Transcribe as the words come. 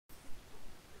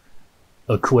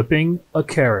Equipping a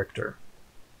character.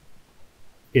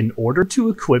 In order to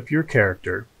equip your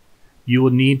character, you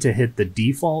will need to hit the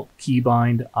default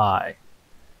keybind I,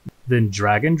 then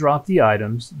drag and drop the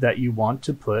items that you want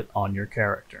to put on your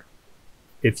character.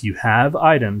 If you have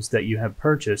items that you have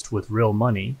purchased with real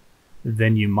money,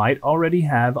 then you might already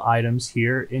have items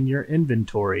here in your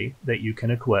inventory that you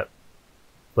can equip.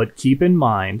 But keep in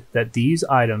mind that these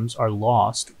items are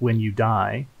lost when you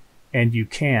die, and you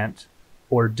can't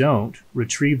or don't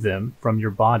retrieve them from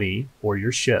your body or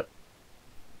your ship.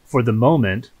 For the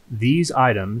moment, these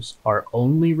items are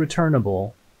only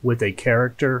returnable with a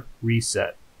character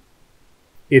reset.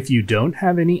 If you don't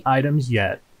have any items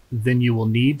yet, then you will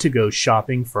need to go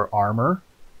shopping for armor,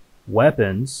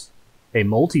 weapons, a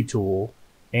multi-tool,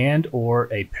 and/or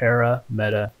a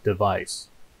para-meta device.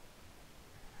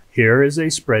 Here is a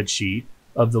spreadsheet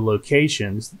of the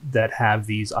locations that have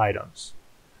these items.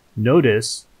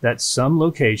 Notice that some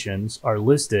locations are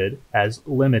listed as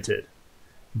limited.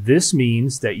 This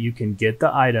means that you can get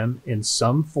the item in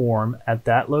some form at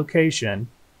that location,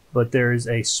 but there is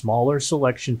a smaller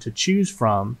selection to choose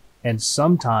from and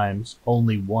sometimes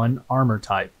only one armor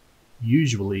type,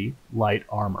 usually light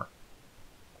armor.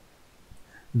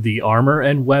 The armor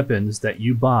and weapons that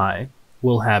you buy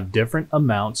will have different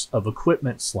amounts of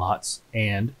equipment slots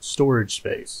and storage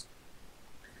space.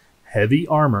 Heavy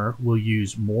armor will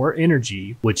use more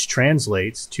energy, which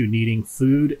translates to needing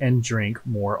food and drink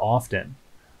more often,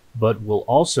 but will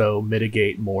also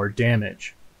mitigate more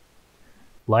damage.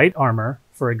 Light armor,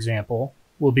 for example,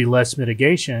 will be less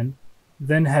mitigation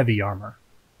than heavy armor.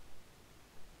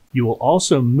 You will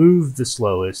also move the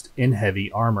slowest in heavy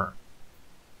armor.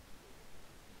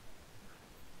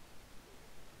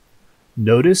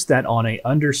 Notice that on a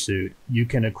undersuit, you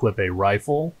can equip a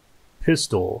rifle,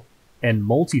 pistol, and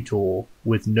multi-tool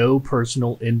with no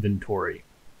personal inventory.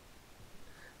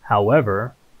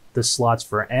 However, the slots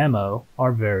for ammo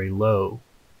are very low.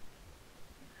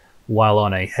 While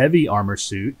on a heavy armor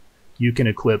suit, you can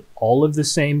equip all of the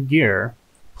same gear,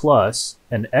 plus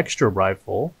an extra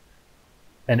rifle,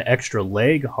 an extra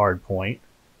leg hardpoint,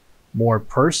 more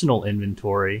personal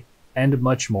inventory, and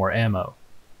much more ammo.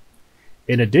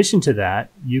 In addition to that,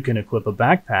 you can equip a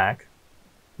backpack,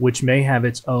 which may have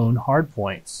its own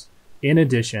hardpoints, in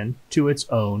addition to its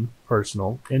own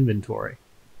personal inventory.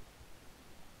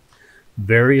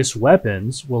 Various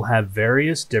weapons will have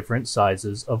various different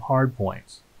sizes of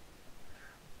hardpoints.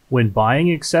 When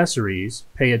buying accessories,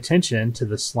 pay attention to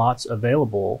the slots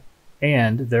available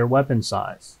and their weapon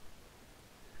size.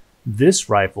 This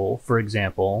rifle, for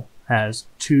example, has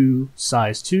 2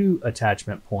 size 2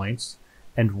 attachment points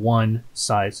and 1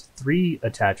 size 3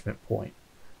 attachment point,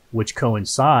 which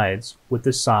coincides with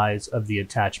the size of the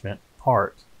attachment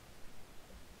part.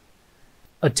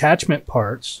 Attachment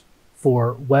parts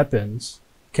for weapons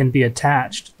can be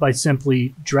attached by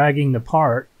simply dragging the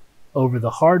part over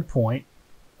the hard point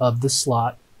of the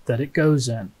slot that it goes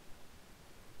in.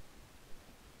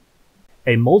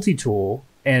 A multi-tool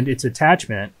and its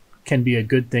attachment can be a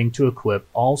good thing to equip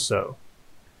also.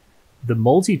 The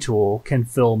multi-tool can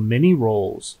fill many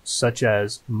roles such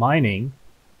as mining,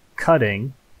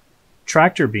 cutting,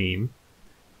 tractor beam,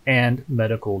 and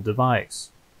medical device.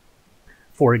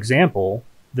 For example,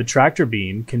 the tractor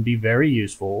beam can be very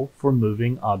useful for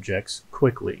moving objects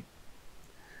quickly.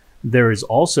 There is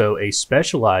also a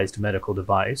specialized medical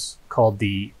device called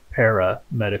the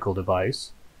para-medical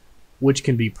device, which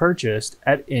can be purchased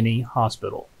at any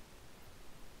hospital.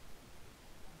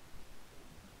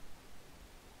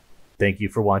 Thank you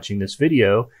for watching this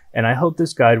video, and I hope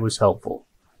this guide was helpful.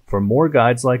 For more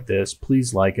guides like this,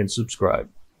 please like and subscribe.